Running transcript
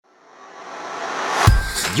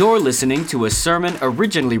You're listening to a sermon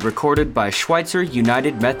originally recorded by Schweitzer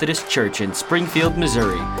United Methodist Church in Springfield,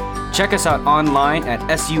 Missouri. Check us out online at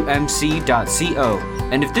sumc.co.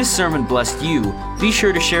 And if this sermon blessed you, be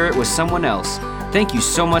sure to share it with someone else. Thank you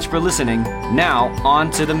so much for listening. Now, on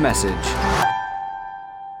to the message.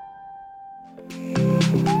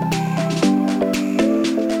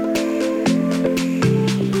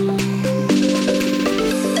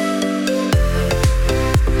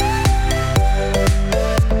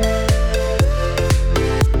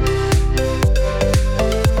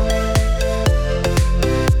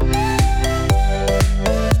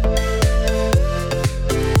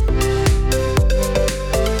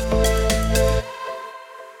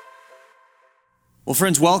 Well,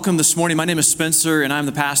 friends, welcome this morning. My name is Spencer, and I'm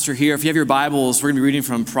the pastor here. If you have your Bibles, we're going to be reading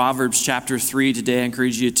from Proverbs chapter 3 today. I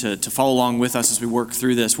encourage you to follow along with us as we work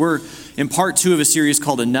through this. We're in part 2 of a series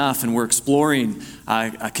called Enough, and we're exploring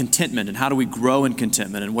contentment and how do we grow in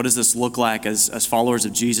contentment, and what does this look like as followers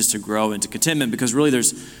of Jesus to grow into contentment, because really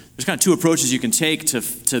there's kind of 2 approaches you can take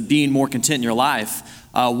to being more content in your life.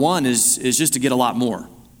 One is just to get a lot more.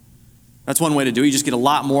 That's one way to do it. You just get a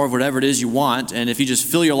lot more of whatever it is you want, and if you just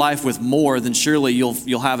fill your life with more, then surely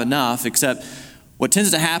you'll have enough. Except what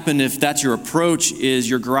tends to happen if that's your approach is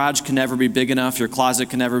your garage can never be big enough, your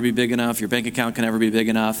closet can never be big enough, your bank account can never be big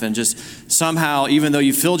enough, and just somehow, even though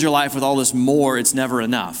you filled your life with all this more, it's never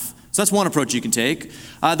enough. So that's one approach you can take.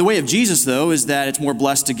 The way of Jesus, though, is that it's more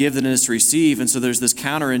blessed to give than it is to receive, and so there's this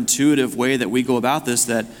counterintuitive way that we go about this,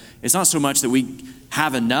 that it's not so much that we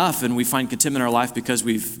have enough and we find contentment in our life because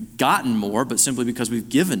we've gotten more, but simply because we've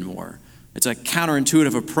given more. It's a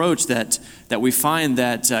counterintuitive approach that we find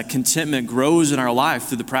that contentment grows in our life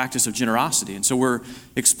through the practice of generosity. And so we're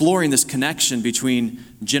exploring this connection between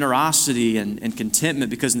generosity and contentment,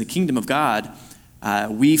 because in the kingdom of God,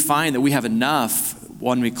 we find that we have enough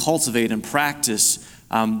when we cultivate and practice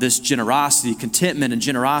this generosity. Contentment and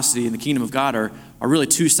generosity in the kingdom of God are really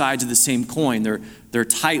 2 sides of the same coin. They're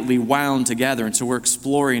tightly wound together, and so we're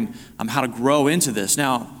exploring how to grow into this.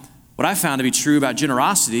 Now, what I found to be true about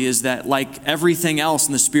generosity is that, like everything else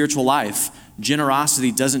in the spiritual life,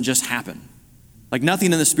 generosity doesn't just happen. Like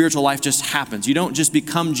nothing in the spiritual life just happens. You don't just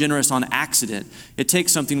become generous on accident. It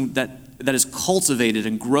takes something that is cultivated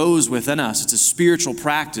and grows within us. It's a spiritual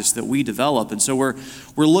practice that we develop. And so we're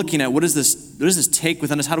looking at what does this take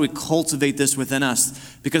within us? How do we cultivate this within us?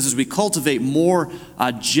 Because as we cultivate more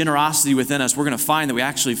generosity within us, we're going to find that we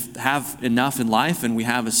actually have enough in life, and we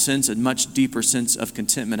have a much deeper sense of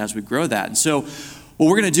contentment as we grow that. And so what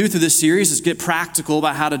we're going to do through this series is get practical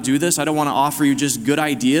about how to do this. I don't want to offer you just good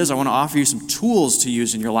ideas. I want to offer you some tools to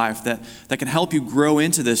use in your life that can help you grow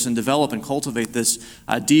into this and develop and cultivate this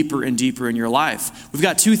deeper and deeper in your life. We've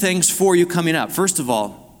got 2 things for you coming up. First of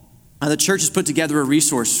all, the church has put together a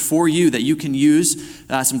resource for you that you can use,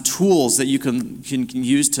 some tools that you can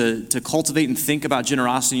use to cultivate and think about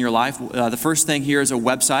generosity in your life. The first thing here is a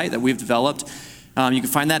website that we've developed. You can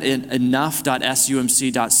find that in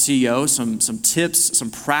enough.sumc.co, some tips,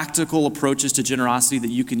 some practical approaches to generosity that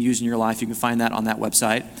you can use in your life. You can find that on that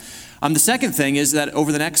website. The second thing is that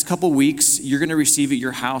over the next couple weeks, you're going to receive at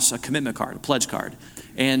your house a commitment card, a pledge card.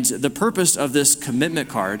 And the purpose of this commitment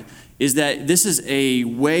card is that this is a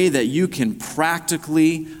way that you can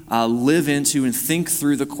practically live into and think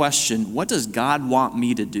through the question, what does God want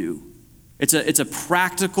me to do? It's a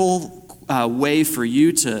practical way for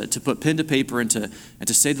you to put pen to paper and to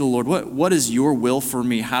say to the Lord, what is your will for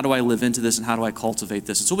me? How do I live into this, and how do I cultivate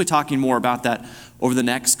this? And so we'll be talking more about that over the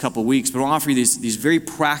next couple weeks, but I'll offer you these very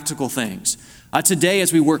practical things. Today,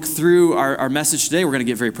 as we work through our message today, we're going to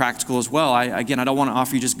get very practical as well. I don't want to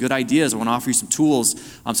offer you just good ideas. I want to offer you some tools,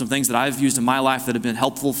 some things that I've used in my life that have been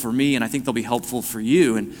helpful for me, and I think they'll be helpful for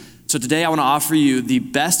you. And so today I want to offer you the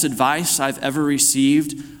best advice I've ever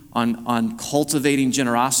received on cultivating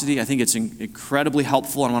generosity. I think it's incredibly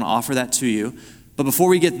helpful, and I want to offer that to you. But before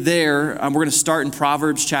we get there, we're going to start in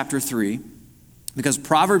Proverbs chapter 3, because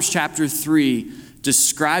Proverbs chapter 3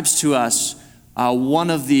 describes to us one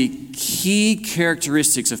of the key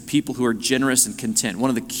characteristics of people who are generous and content, one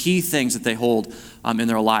of the key things that they hold in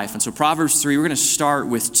their life. And so Proverbs 3, we're going to start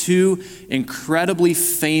with 2 incredibly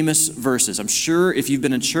famous verses. I'm sure if you've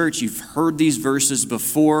been in church, you've heard these verses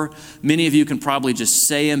before. Many of you can probably just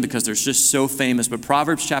say them because they're just so famous. But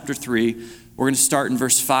Proverbs chapter 3, we're going to start in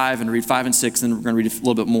verse 5 and read 5 and 6, and then we're going to read a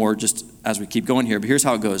little bit more just as we keep going here. But here's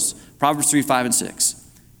how it goes. Proverbs 3, 5 and 6.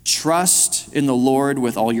 Trust in the Lord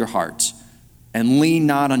with all your heart, and lean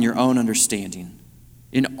not on your own understanding.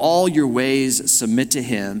 In all your ways, submit to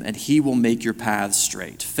him, and he will make your paths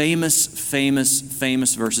straight. Famous, famous,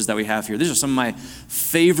 famous verses that we have here. These are some of my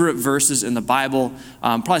favorite verses in the Bible.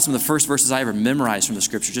 Probably some of the first verses I ever memorized from the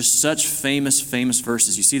scripture. Just such famous, famous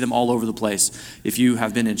verses. You see them all over the place if you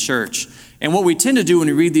have been in church. And what we tend to do when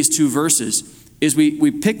we read these two verses is we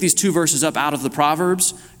pick these two verses up out of the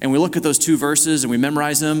Proverbs, and we look at those two verses and we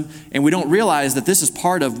memorize them, and we don't realize that this is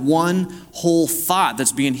part of one whole thought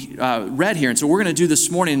that's being read here. And so what we're going to do this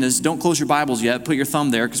morning is, don't close your Bibles yet, put your thumb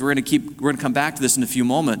there, because we're going to come back to this in a few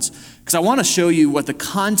moments, because I want to show you what the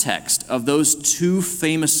context of those two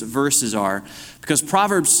famous verses are, because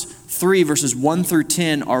Proverbs 3 verses 1 through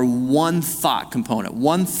 10 are one thought component,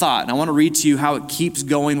 one thought. And I want to read to you how it keeps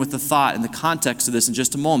going with the thought in the context of this in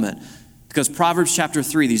just a moment. Because Proverbs chapter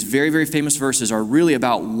 3, these very, very famous verses are really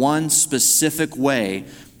about one specific way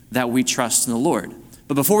that we trust in the Lord.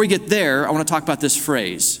 But before we get there, I want to talk about this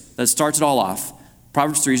phrase that starts it all off.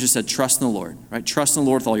 Proverbs 3 just said, trust in the Lord, right? Trust in the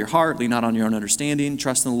Lord with all your heart, lean not on your own understanding,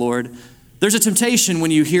 trust in the Lord. There's a temptation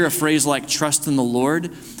when you hear a phrase like trust in the Lord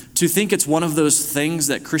to think it's one of those things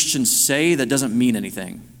that Christians say that doesn't mean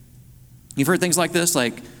anything. You've heard things like this,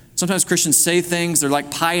 like, sometimes Christians say things, they're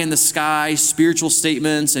like pie in the sky, spiritual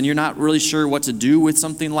statements, and you're not really sure what to do with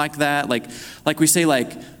something like that. Like we say,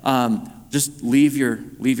 just leave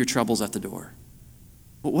your troubles at the door.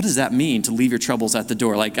 But what does that mean, to leave your troubles at the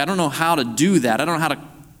door? Like, I don't know how to do that. I don't know how to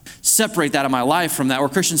separate that in my life from that. Or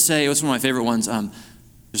Christians say, what's one of my favorite ones?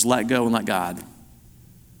 Just let go and let God.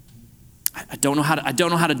 I don't know how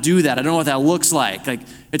to do that. I don't know what that looks like. Like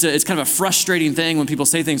it's kind of a frustrating thing when people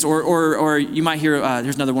say things. Or you might hear,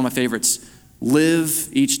 here's another one of my favorites. Live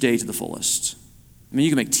each day to the fullest. I mean,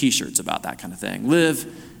 you can make T-shirts about that kind of thing. Live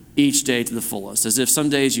each day to the fullest. As if some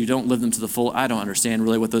days you don't live them to the full. I don't understand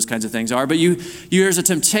really what those kinds of things are. But there's a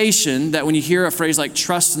temptation that when you hear a phrase like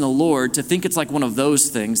trust in the Lord, to think it's like one of those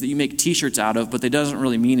things that you make T-shirts out of, but they doesn't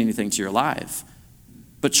really mean anything to your life.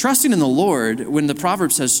 But trusting in the Lord, when the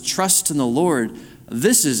proverb says trust in the Lord,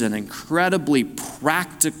 this is an incredibly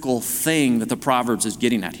practical thing that the Proverbs is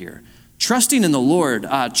getting at here. Trusting in the Lord,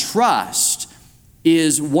 trust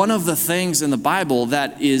is one of the things in the Bible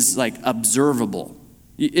that is like observable.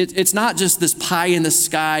 It's not just this pie in the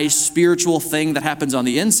sky spiritual thing that happens on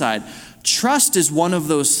the inside. Trust is one of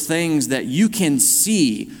those things that you can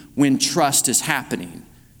see when trust is happening.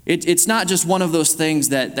 It's not just one of those things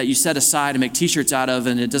that you set aside and make T-shirts out of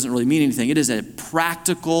and it doesn't really mean anything. It is a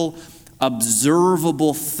practical,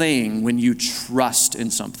 observable thing when you trust in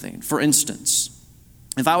something. For instance,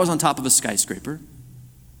 if I was on top of a skyscraper,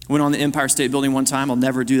 went on the Empire State Building one time, I'll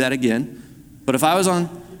never do that again. But if I was on,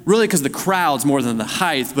 really because the crowd's more than the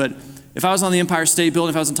height, but if I was on the Empire State Building,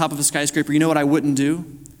 if I was on top of a skyscraper, you know what I wouldn't do?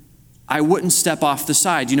 I wouldn't step off the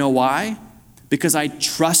side. You know why? Because I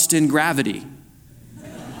trust in gravity.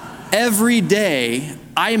 Every day,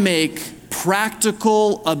 I make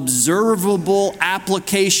practical, observable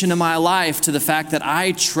application in my life to the fact that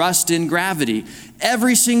I trust in gravity.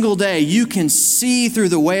 Every single day, you can see through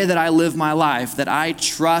the way that I live my life that I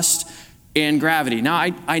trust in gravity. Now,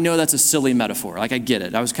 I know that's a silly metaphor. Like, I get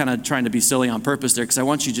it. I was kind of trying to be silly on purpose there because I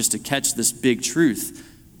want you just to catch this big truth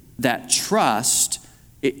that trust,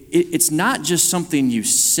 it's not just something you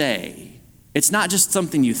say. It's not just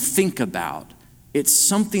something you think about. It's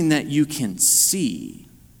something that you can see.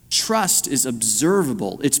 Trust is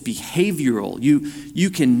observable. It's behavioral. You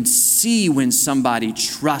can see when somebody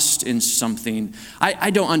trusts in something.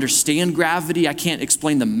 I don't understand gravity. I can't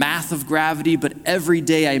explain the math of gravity, but every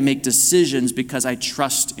day I make decisions because I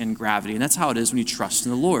trust in gravity. And that's how it is when you trust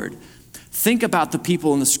in the Lord. Think about the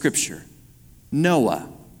people in the scripture. Noah.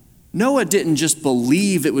 Noah didn't just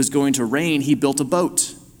believe it was going to rain. He built a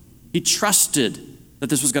boat. He trusted that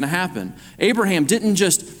this was going to happen. Abraham didn't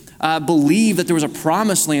just believe that there was a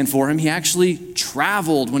promised land for him. He actually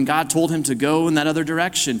traveled when God told him to go in that other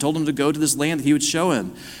direction, told him to go to this land that he would show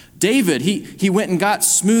him. David, he went and got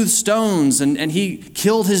smooth stones and he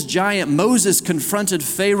killed his giant. Moses confronted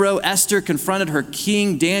Pharaoh. Esther confronted her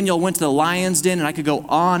king. Daniel went to the lion's den. And I could go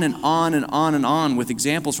on and on and on and on with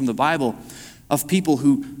examples from the Bible of people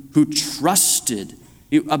who trusted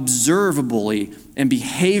observably and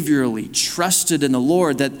behaviorally trusted in the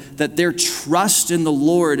Lord, that their trust in the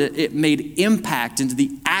Lord, it made impact into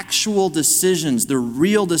the actual decisions, the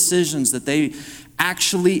real decisions that they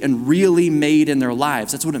actually and really made in their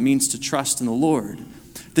lives. That's what it means to trust in the Lord.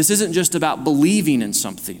 This isn't just about believing in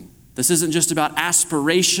something. This isn't just about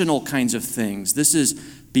aspirational kinds of things. This is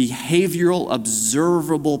behavioral,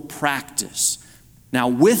 observable practice. Now,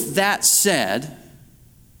 with that said,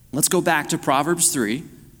 let's go back to Proverbs 3,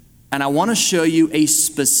 And I want to show you a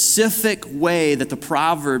specific way that the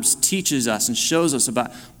Proverbs teaches us and shows us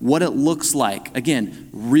about what it looks like. Again,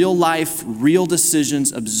 real life, real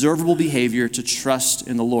decisions, observable behavior to trust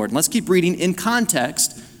in the Lord. And let's keep reading in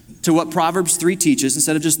context to what Proverbs 3 teaches.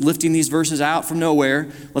 Instead of just lifting these verses out from nowhere,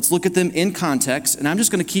 let's look at them in context. And I'm just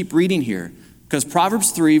going to keep reading here because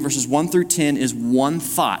Proverbs 3 verses 1 through 10 is one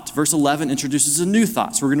thought. Verse 11 introduces a new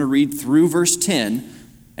thought. So we're going to read through verse 10.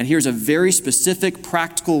 And here's a very specific,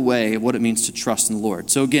 practical way of what it means to trust in the Lord.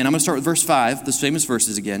 So again, I'm going to start with verse 5, those famous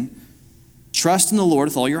verses again. Trust in the Lord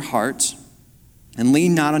with all your heart and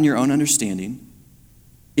lean not on your own understanding.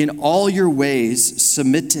 In all your ways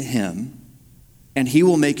submit to him, and he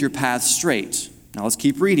will make your path straight. Now let's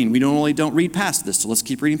keep reading. We don't read past this, so let's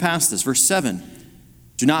keep reading past this. Verse 7,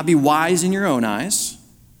 do not be wise in your own eyes.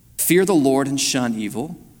 Fear the Lord and shun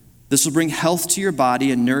evil. This will bring health to your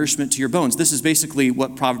body and nourishment to your bones. This is basically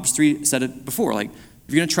what Proverbs 3 said it before. Like,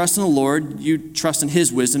 if you're going to trust in the Lord, you trust in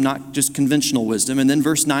his wisdom, not just conventional wisdom. And then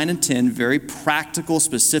verse 9 and 10, very practical,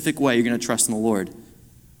 specific way you're going to trust in the Lord. It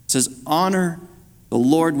says, honor the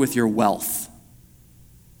Lord with your wealth,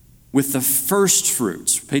 with the first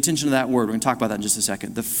fruits. Pay attention to that word. We're going to talk about that in just a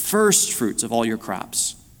second. The first fruits of all your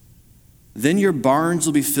crops. Then your barns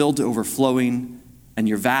will be filled to overflowing, and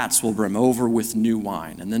your vats will brim over with new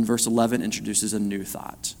wine. And then verse 11 introduces a new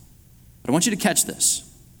thought. But I want you to catch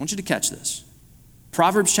this.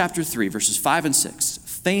 Proverbs chapter 3, verses 5 and 6,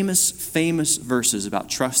 famous verses about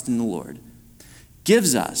trusting the Lord,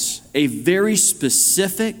 gives us a very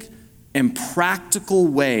specific and practical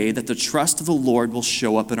way that the trust of the Lord will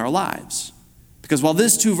show up in our lives. Because while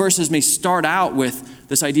these two verses may start out with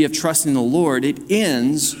this idea of trusting the Lord, it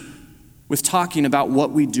ends with talking about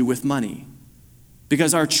what we do with money.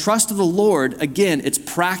 Because our trust of the Lord, again, it's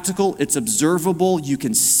practical, it's observable, you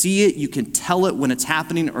can see it, you can tell it when it's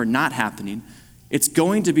happening or not happening. It's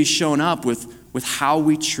going to be shown up with how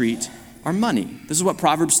we treat our money. This is what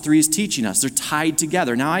Proverbs 3 is teaching us. They're tied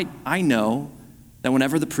together. Now, I know that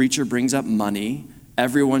whenever the preacher brings up money,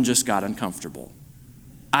 everyone just got uncomfortable.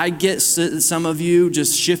 I get some of you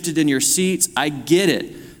just shifted in your seats. I get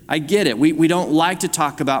it. We don't like to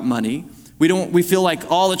talk about money. We feel like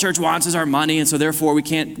all the church wants is our money, and so therefore we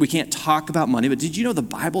can't talk about money. But did you know the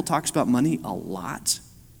Bible talks about money a lot?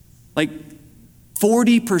 Like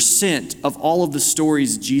 40% of all of the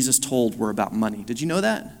stories Jesus told were about money. Did you know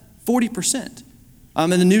that? 40%. In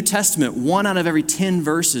the New Testament, 1 out of every 10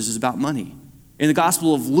 verses is about money. In the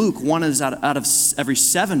Gospel of Luke, 1 out of every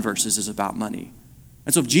 7 verses is about money.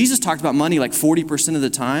 And so if Jesus talked about money like 40% of the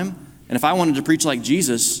time, and if I wanted to preach like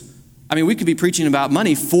Jesus, we could be preaching about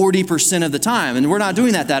money 40% of the time, and we're not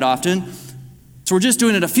doing that often. So we're just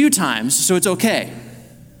doing it a few times, so it's okay.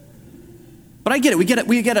 But I get it.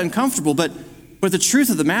 We get uncomfortable, but the truth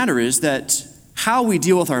of the matter is that how we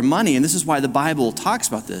deal with our money, and this is why the Bible talks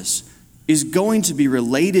about this, is going to be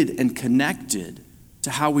related and connected to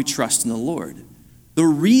how we trust in the Lord. The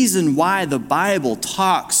reason why the Bible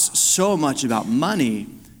talks so much about money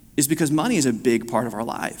is because money is a big part of our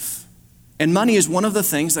life. And money is one of the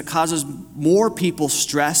things that causes more people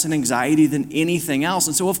stress and anxiety than anything else.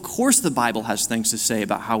 And so, of course, the Bible has things to say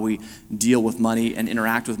about how we deal with money and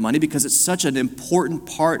interact with money because it's such an important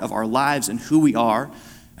part of our lives and who we are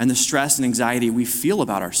and the stress and anxiety we feel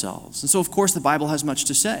about ourselves. And so, of course, the Bible has much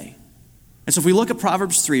to say. And so if we look at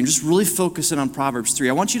Proverbs 3 and just really focus in on Proverbs 3,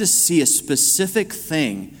 I want you to see a specific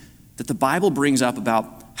thing that the Bible brings up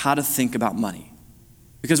about how to think about money.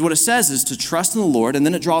 Because what it says is to trust in the Lord, and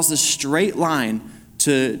then it draws this straight line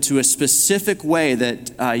to a specific way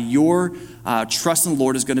that your trust in the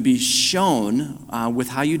Lord is going to be shown with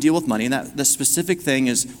how you deal with money. And that the specific thing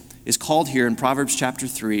is called here in Proverbs chapter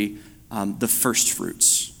 3, the first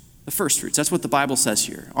fruits. The first fruits. That's what the Bible says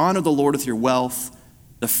here. Honor the Lord with your wealth,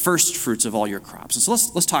 the first fruits of all your crops. And so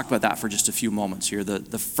let's talk about that for just a few moments here,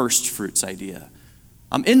 the first fruits idea.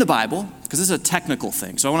 In the Bible, because this is a technical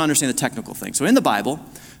thing, so I want to understand the technical thing. So in the Bible,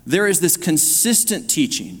 there is this consistent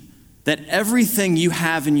teaching that everything you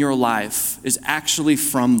have in your life is actually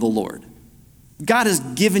from the Lord. God has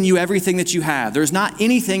given you everything that you have. There's not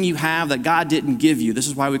anything you have that God didn't give you. This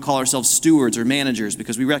is why we call ourselves stewards or managers,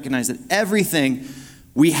 because we recognize that everything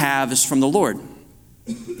we have is from the Lord.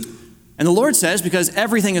 And the Lord says, because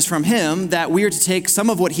everything is from him, that we are to take some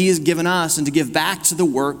of what he has given us and to give back to the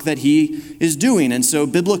work that he is doing. And so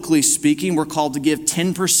biblically speaking, we're called to give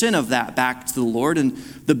 10% of that back to the Lord. And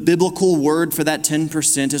the biblical word for that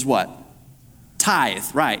 10% is what? Tithe,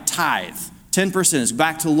 right? Tithe. 10% is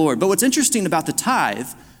back to the Lord. But what's interesting about the tithe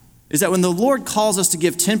is that when the Lord calls us to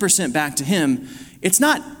give 10% back to him, it's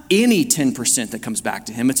not any 10% that comes back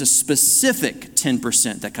to him. It's a specific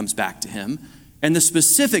 10% that comes back to him. And the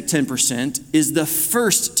specific 10% is the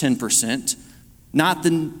first 10%, not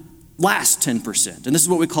the last 10%. And this is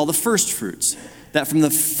what we call the first fruits. That from the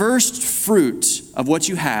first fruit of what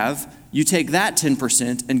you have, you take that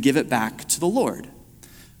 10% and give it back to the Lord.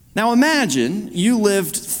 Now imagine you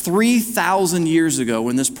lived 3,000 years ago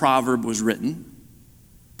when this proverb was written.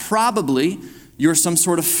 Probably you're some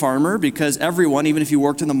sort of farmer, because everyone, even if you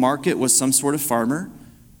worked in the market, was some sort of farmer.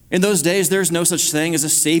 In those days, there's no such thing as a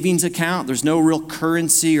savings account. There's no real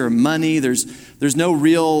currency or money. There's no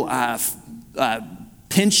real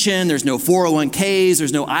pension. There's no 401ks.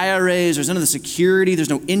 There's no IRAs. There's none of the security. There's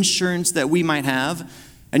no insurance that we might have.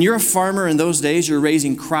 And you're a farmer in those days. You're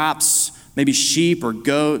raising crops, maybe sheep or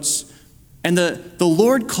goats. And the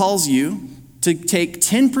Lord calls you to take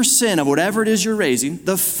 10% of whatever it is you're raising,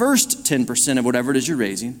 the first 10% of whatever it is you're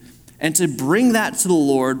raising, and to bring that to the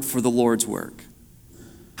Lord for the Lord's work.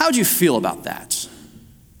 How would you feel about that?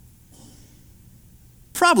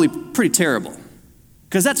 Probably pretty terrible,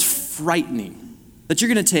 because that's frightening, that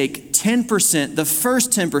you're going to take 10%, the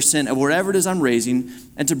first 10% of whatever it is I'm raising,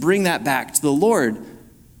 and to bring that back to the Lord.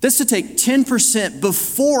 This to take 10%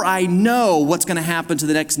 before I know what's going to happen to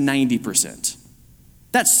the next 90%.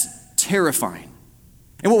 That's terrifying.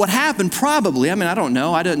 And what would happen probably, I don't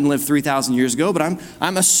know, I didn't live 3,000 years ago, but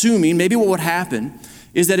I'm assuming maybe what would happen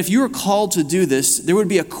is that if you were called to do this, there would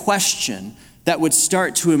be a question that would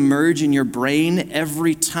start to emerge in your brain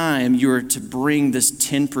every time you were to bring this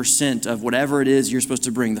 10% of whatever it is you're supposed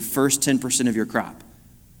to bring, the first 10% of your crop.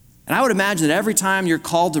 And I would imagine that every time you're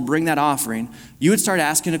called to bring that offering, you would start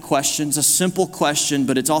asking a question. It's a simple question,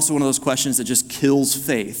 but it's also one of those questions that just kills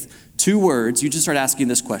faith. 2 words, you just start asking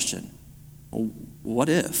this question. Well, what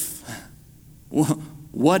if?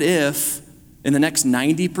 What if in the next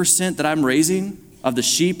 90% that I'm raising of the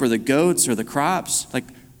sheep or the goats or the crops,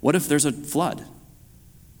 what if there's a flood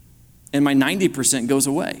and my 90% goes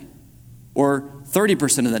away? Or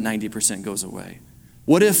 30% of that 90% goes away?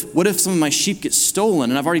 What if some of my sheep get stolen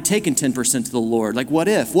and I've already taken 10% to the Lord? What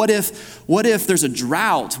if? What if there's a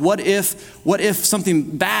drought? What if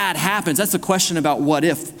something bad happens? That's the question about what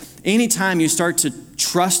if. Anytime you start to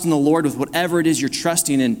trust in the Lord with whatever it is you're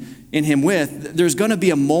trusting in Him with, there's going to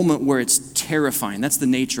be a moment where it's terrifying. That's the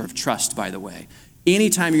nature of trust, by the way.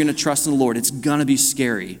 Anytime you're going to trust in the Lord, it's going to be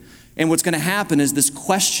scary. And what's going to happen is this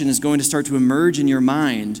question is going to start to emerge in your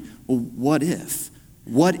mind. Well, what if?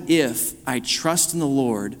 What if I trust in the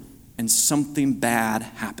Lord and something bad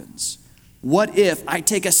happens? What if I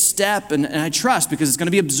take a step and I trust because it's going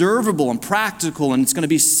to be observable and practical and it's going to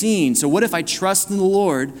be seen? So what if I trust in the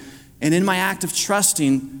Lord and in my act of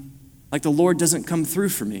trusting, the Lord doesn't come through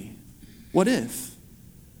for me? What if?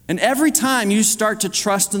 And every time you start to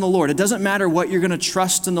trust in the Lord, it doesn't matter what you're going to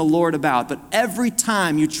trust in the Lord about, but every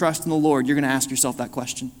time you trust in the Lord, you're going to ask yourself that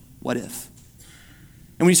question, what if?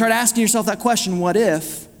 And when you start asking yourself that question, what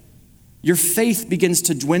if, your faith begins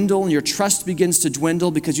to dwindle and your trust begins to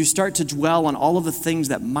dwindle because you start to dwell on all of the things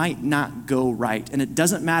that might not go right. And it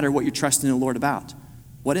doesn't matter what you're trusting the Lord about.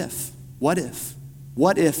 What if? What if?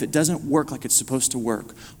 What if it doesn't work like it's supposed to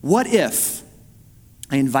work? What if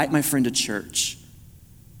I invite my friend to church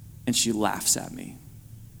and she laughs at me?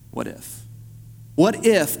 What if? What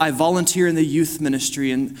if I volunteer in the youth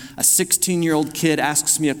ministry and a 16-year-old kid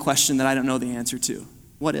asks me a question that I don't know the answer to?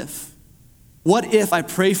 What if? What if I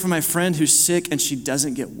pray for my friend who's sick and she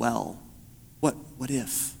doesn't get well? What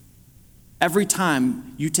if? Every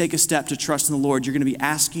time you take a step to trust in the Lord, you're going to be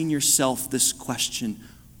asking yourself this question,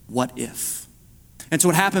 what if? And so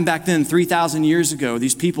what happened back then, 3,000 years ago,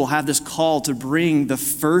 these people have this call to bring the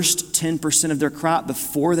first 10% of their crop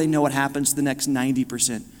before they know what happens to the next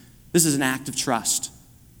 90%. This is an act of trust.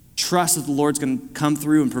 Trust that the Lord's going to come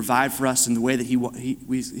through and provide for us in the way that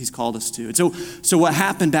He's called us to. And so what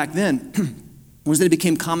happened back then was that it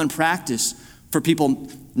became common practice for people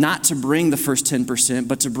not to bring the first 10%,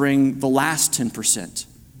 but to bring the last 10%.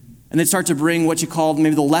 And they'd start to bring what you called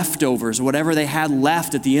maybe the leftovers, or whatever they had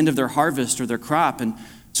left at the end of their harvest or their crop. And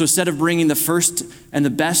so instead of bringing the first and the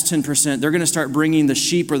best 10%, they're going to start bringing the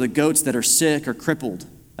sheep or the goats that are sick or crippled.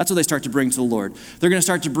 That's what they start to bring to the Lord. They're going to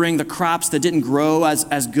start to bring the crops that didn't grow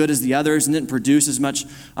as good as the others and didn't produce as much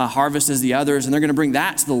harvest as the others. And they're going to bring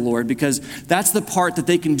that to the Lord because that's the part that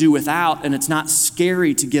they can do without, and it's not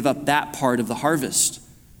scary to give up that part of the harvest.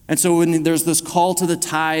 And so when there's this call to the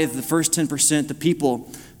tithe, the first 10%, the people,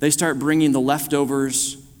 they start bringing the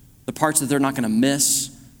leftovers, the parts that they're not going to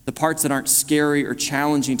miss, the parts that aren't scary or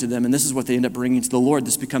challenging to them. And this is what they end up bringing to the Lord.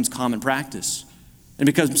 This becomes common practice. And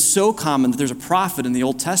it becomes so common that there's a prophet in the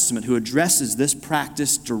Old Testament who addresses this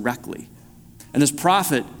practice directly. And this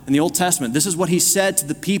prophet in the Old Testament, this is what he said to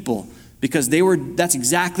the people because that's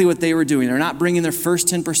exactly what they were doing. They're not bringing their first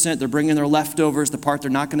 10%, they're bringing their leftovers, the part they're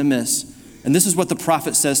not going to miss. And this is what the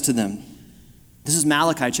prophet says to them. This is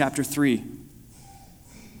Malachi chapter 3.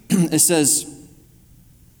 It says,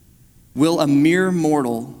 will a mere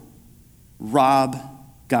mortal rob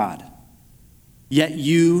God? Yet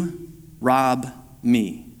you rob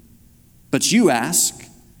me. But you ask,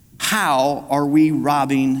 how are we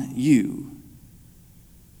robbing you?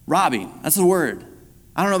 Robbing, that's the word.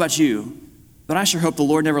 I don't know about you, but I sure hope the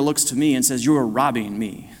Lord never looks to me and says, you're robbing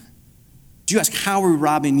me. Do you ask, how are we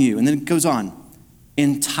robbing you? And then it goes on,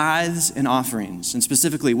 in tithes and offerings. And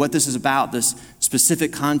specifically what this is about, this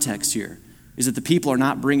specific context here, is that the people are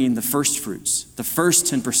not bringing the first fruits, the first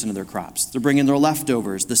 10% of their crops. They're bringing their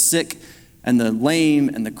leftovers, the sick and the lame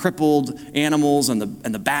and the crippled animals and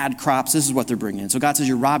the bad crops. This is what they're bringing. So God says,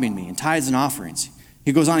 you're robbing me in tithes and offerings.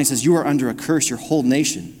 He goes on, he says, you are under a curse, your whole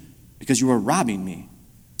nation, because you are robbing me.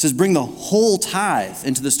 He says, bring the whole tithe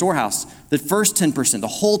into the storehouse, the first 10%, the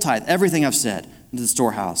whole tithe, everything I've said, into the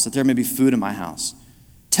storehouse, that there may be food in my house.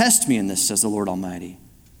 Test me in this, says the Lord Almighty,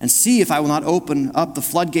 and see if I will not open up the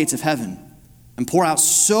floodgates of heaven and pour out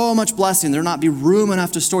so much blessing there will not be room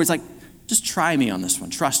enough to store. He's like, just try me on this one.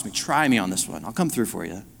 Trust me, try me on this one. I'll come through for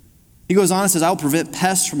you. He goes on and says, I will prevent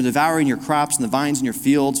pests from devouring your crops, and the vines in your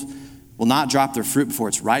fields will not drop their fruit before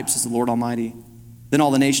it's ripe, says the Lord Almighty. Then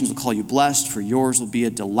all the nations will call you blessed, for yours will be a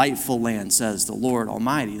delightful land, says the Lord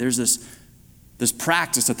Almighty. There's this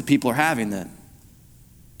practice that the people are having, that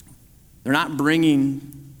they're not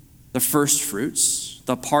bringing the first fruits,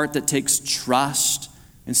 the part that takes trust.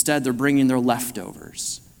 Instead, they're bringing their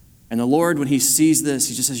leftovers. And the Lord, when he sees this,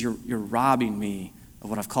 he just says, you're robbing me of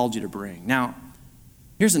what I've called you to bring. Now,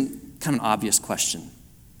 here's kind of an obvious question.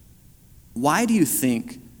 Why do you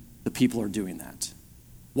think the people are doing that?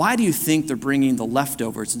 Why do you think they're bringing the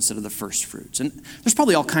leftovers instead of the first fruits? And there's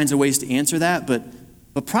probably all kinds of ways to answer that, but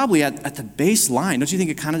probably at the baseline, don't you think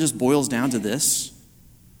it kind of just boils down to this?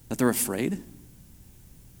 That they're afraid?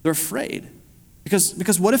 They're afraid.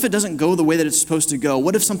 Because what if it doesn't go the way that it's supposed to go?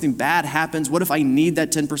 What if something bad happens? What if I need that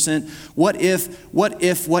 10%? What if?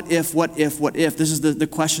 This is the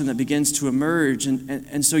question that begins to emerge.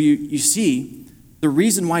 And so you see, the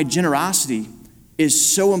reason why generosity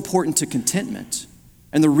is so important to contentment,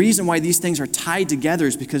 and the reason why these things are tied together,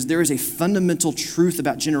 is because there is a fundamental truth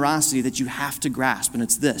about generosity that you have to grasp, and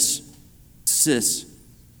it's this. It's this.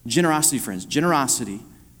 Generosity, friends, generosity,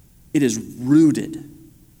 it is rooted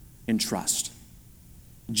in trust.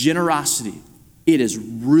 Generosity, it is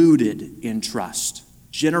rooted in trust.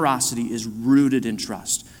 Generosity is rooted in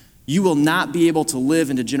trust. You will not be able to live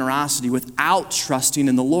into generosity without trusting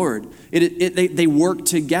in the Lord. They work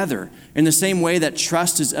together. In the same way that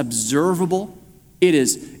trust is observable, it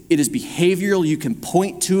is behavioral. You can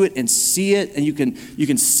point to it and see it, and you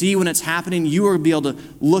can see when it's happening. You will be able to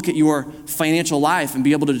look at your financial life and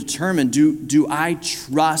be able to determine, do I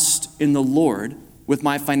trust in the Lord with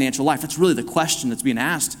my financial life? That's really the question that's being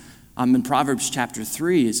asked in Proverbs chapter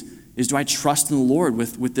 3 is do I trust in the Lord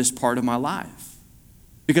with this part of my life?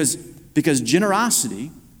 Because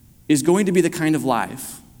generosity is going to be the kind of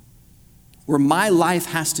life where my life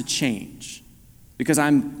has to change because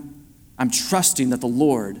I'm trusting that the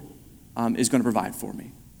Lord is going to provide for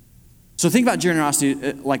me. So think about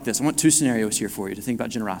generosity like this. I want two scenarios here for you to think about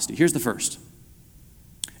generosity. Here's the first.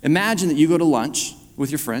 Imagine that you go to lunch with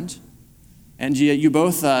your friend, and you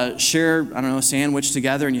both share, a sandwich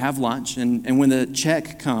together, and you have lunch. And when the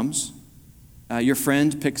check comes, your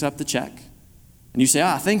friend picks up the check. And you say,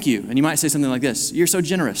 thank you. And you might say something like this: you're so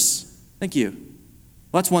generous. Thank you.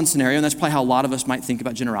 Well, that's one scenario, and that's probably how a lot of us might think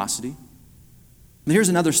about generosity. But here's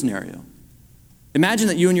another scenario. Imagine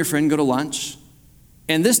that you and your friend go to lunch.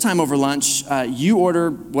 And this time over lunch, you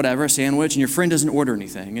order whatever, a sandwich, and your friend doesn't order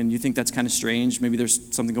anything. And you think that's kind of strange. Maybe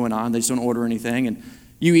there's something going on. They just don't order anything. And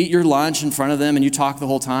you eat your lunch in front of them, and you talk the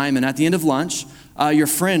whole time. And at the end of lunch, your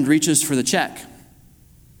friend reaches for the check.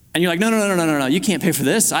 And you're like, no, you can't pay for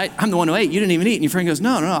this. I'm the one who ate. You didn't even eat. And your friend goes,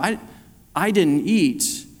 no, I didn't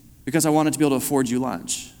eat because I wanted to be able to afford you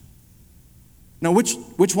lunch. Now, which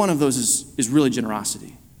one of those is really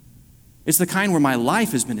generosity? It's the kind where my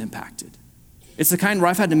life has been impacted. It's the kind where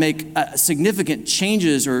I've had to make significant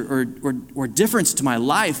changes or difference to my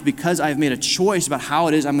life because I've made a choice about how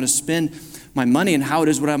it is I'm going to spend my money and how it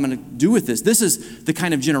is what I'm going to do with this. This is the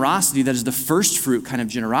kind of generosity that is the first fruit kind of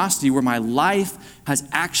generosity, where my life has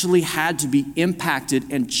actually had to be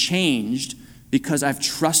impacted and changed because I've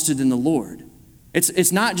trusted in the Lord.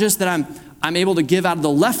 It's not just that I'm able to give out of the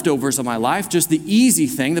leftovers of my life, just the easy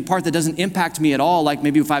thing, the part that doesn't impact me at all, like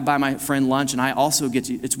maybe if I buy my friend lunch and I also get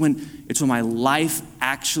to, it's when my life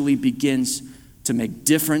actually begins to make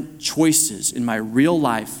different choices in my real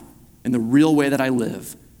life, in the real way that I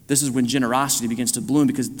live, this is when generosity begins to bloom,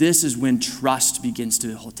 because this is when trust begins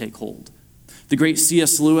to take hold. The great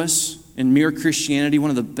C.S. Lewis, in Mere Christianity, one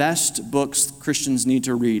of the best books Christians need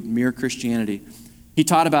to read, Mere Christianity, he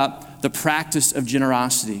taught about the practice of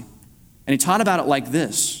generosity. And he taught about it like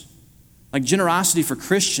this. Like, generosity for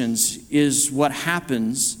Christians is what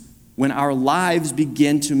happens when our lives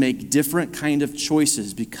begin to make different kind of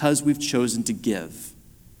choices because we've chosen to give.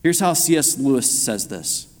 Here's how C.S. Lewis says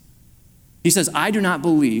this. He says, I do not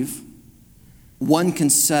believe one can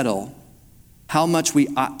settle how much we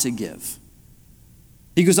ought to give.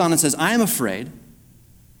 He goes on and says, I am afraid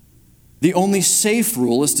the only safe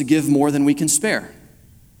rule is to give more than we can spare.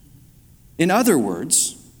 In other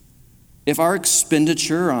words, if our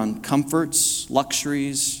expenditure on comforts,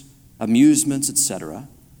 luxuries, amusements, etc.,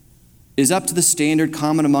 is up to the standard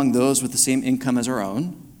common among those with the same income as our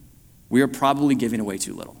own, we are probably giving away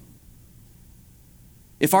too little.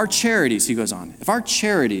 If our charities, he goes on, if our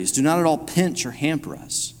charities do not at all pinch or hamper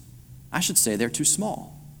us, I should say they're too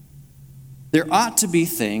small. There ought to be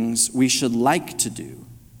things we should like to do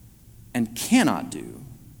and cannot do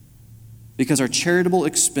because our charitable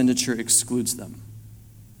expenditure excludes them.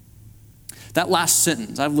 That last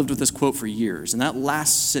sentence, I've lived with this quote for years, and that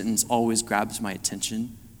last sentence always grabs my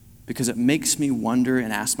attention because it makes me wonder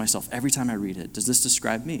and ask myself every time I read it, does this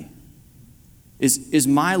describe me? Is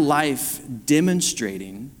my life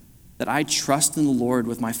demonstrating that I trust in the Lord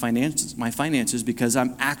with my finances because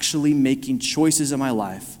I'm actually making choices in my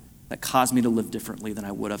life that cause me to live differently than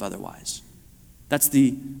I would have otherwise? That's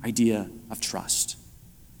the idea of trust,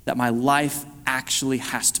 that my life actually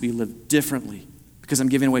has to be lived differently because I'm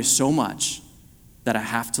giving away so much that I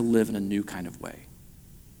have to live in a new kind of way.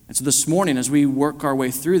 And so this morning, as we work our way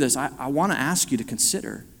through this, I want to ask you to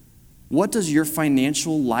consider, what does your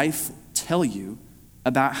financial life tell you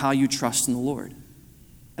about how you trust in the Lord?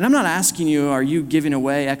 And I'm not asking you, are you giving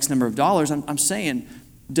away X number of dollars? I'm saying,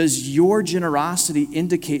 does your generosity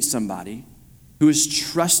indicate somebody who is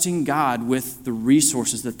trusting God with the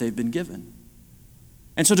resources that they've been given?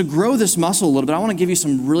 And so to grow this muscle a little bit, I want to give you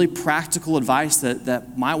some really practical advice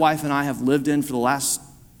that my wife and I have lived in for the last,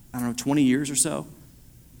 20 years or so.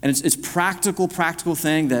 And it's practical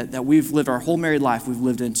thing that we've lived our whole married life. We've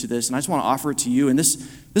lived into this, and I just want to offer it to you. And this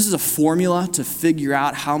is a formula to figure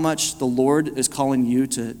out how much the Lord is calling you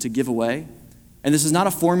to give away. And this is not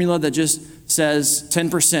a formula that just says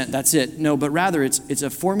 10%, that's it. No, but rather it's a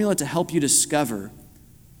formula to help you discover,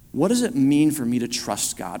 what does it mean for me to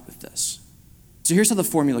trust God with this? So here's how the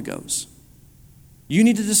formula goes. You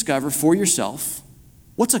need to discover for yourself,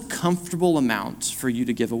 what's a comfortable amount for you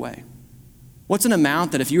to give away? What's an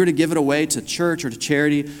amount that if you were to give it away to church or to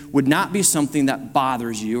charity would not be something that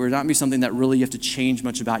bothers you or not be something that really you have to change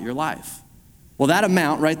much about your life? Well, that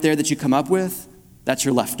amount right there that you come up with, that's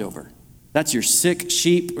your leftover. That's your sick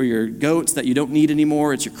sheep or your goats that you don't need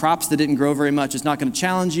anymore. It's your crops that didn't grow very much. It's not going to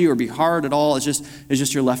challenge you or be hard at all. It's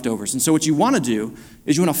just your leftovers. And so what you want to do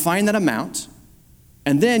is you want to find that amount,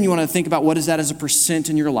 and then you want to think about what is that as a percent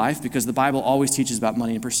in your life, because the Bible always teaches about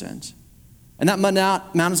money in percent. And that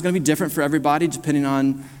amount is going to be different for everybody depending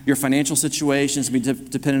on your financial situation. It's going to be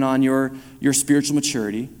dependent on your spiritual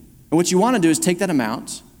maturity. And what you want to do is take that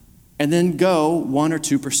amount and then go 1 or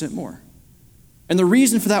 2% more. And the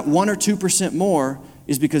reason for that 1 or 2% more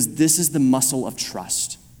is because this is the muscle of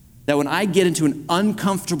trust. That when I get into an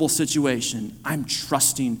uncomfortable situation, I'm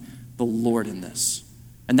trusting the Lord in this.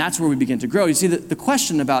 And that's where we begin to grow. You see, the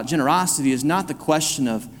question about generosity is not the question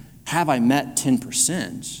of, have I met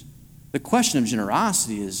 10%? The question of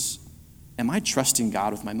generosity is, am I trusting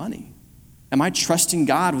God with my money? Am I trusting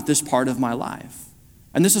God with this part of my life?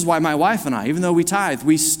 And this is why my wife and I, even though we tithe,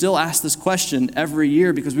 we still ask this question every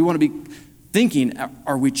year, because we want to be thinking,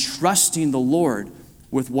 are we trusting the Lord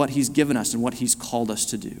with what he's given us and what he's called us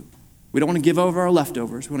to do? We don't want to give over our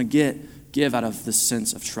leftovers. We want to give out of this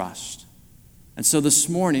sense of trust. And so this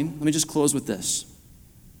morning, let me just close with this.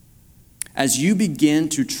 As you begin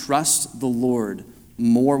to trust the Lord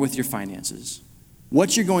more with your finances,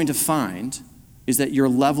 what you're going to find is that your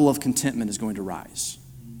level of contentment is going to rise.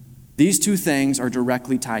 These two things are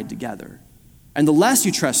directly tied together. And the less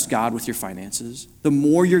you trust God with your finances, the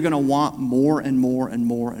more you're going to want more and more and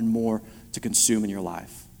more and more to consume in your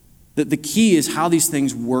life. The key is how these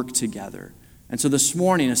things work together. And so this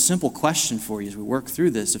morning, a simple question for you as we work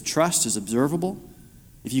through this: if trust is observable,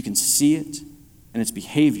 if you can see it, and it's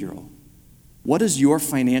behavioral, what does your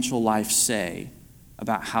financial life say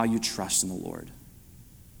about how you trust in the Lord?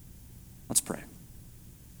 Let's pray.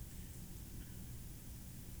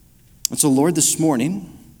 And so, Lord, this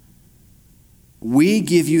morning, we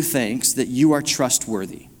give you thanks that you are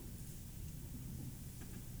trustworthy.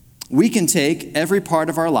 We can take every part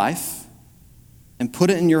of our life and put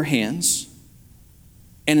it in your hands.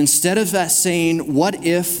 And instead of that saying, what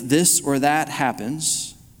if this or that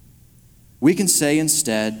happens, we can say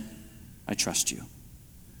instead, I trust you.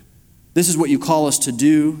 This is what you call us to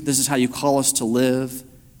do. This is how you call us to live.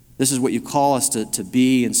 This is what you call us to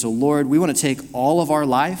be. And so, Lord, we want to take all of our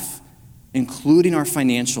life, including our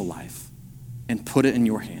financial life, and put it in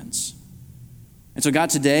your hands. And so, God,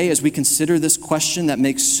 today, as we consider this question that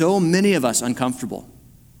makes so many of us uncomfortable,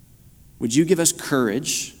 would you give us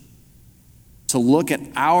courage to look at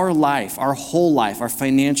our life, our whole life, our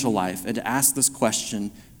financial life, and to ask this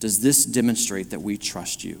question, does this demonstrate that we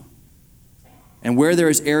trust you? And where there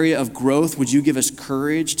is area of growth, would you give us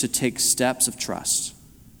courage to take steps of trust?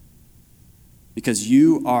 Because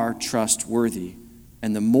you are trustworthy.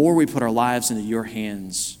 And the more we put our lives into your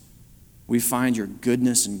hands, we find your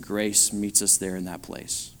goodness and grace meets us there in that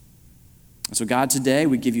place. And so, God, today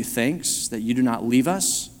we give you thanks that you do not leave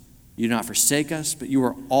us, you do not forsake us, but you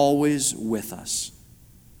are always with us.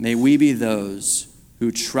 May we be those who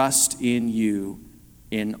trust in you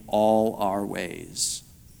in all our ways.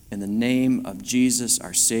 In the name of Jesus,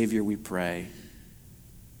 our Savior, we pray.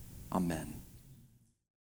 Amen.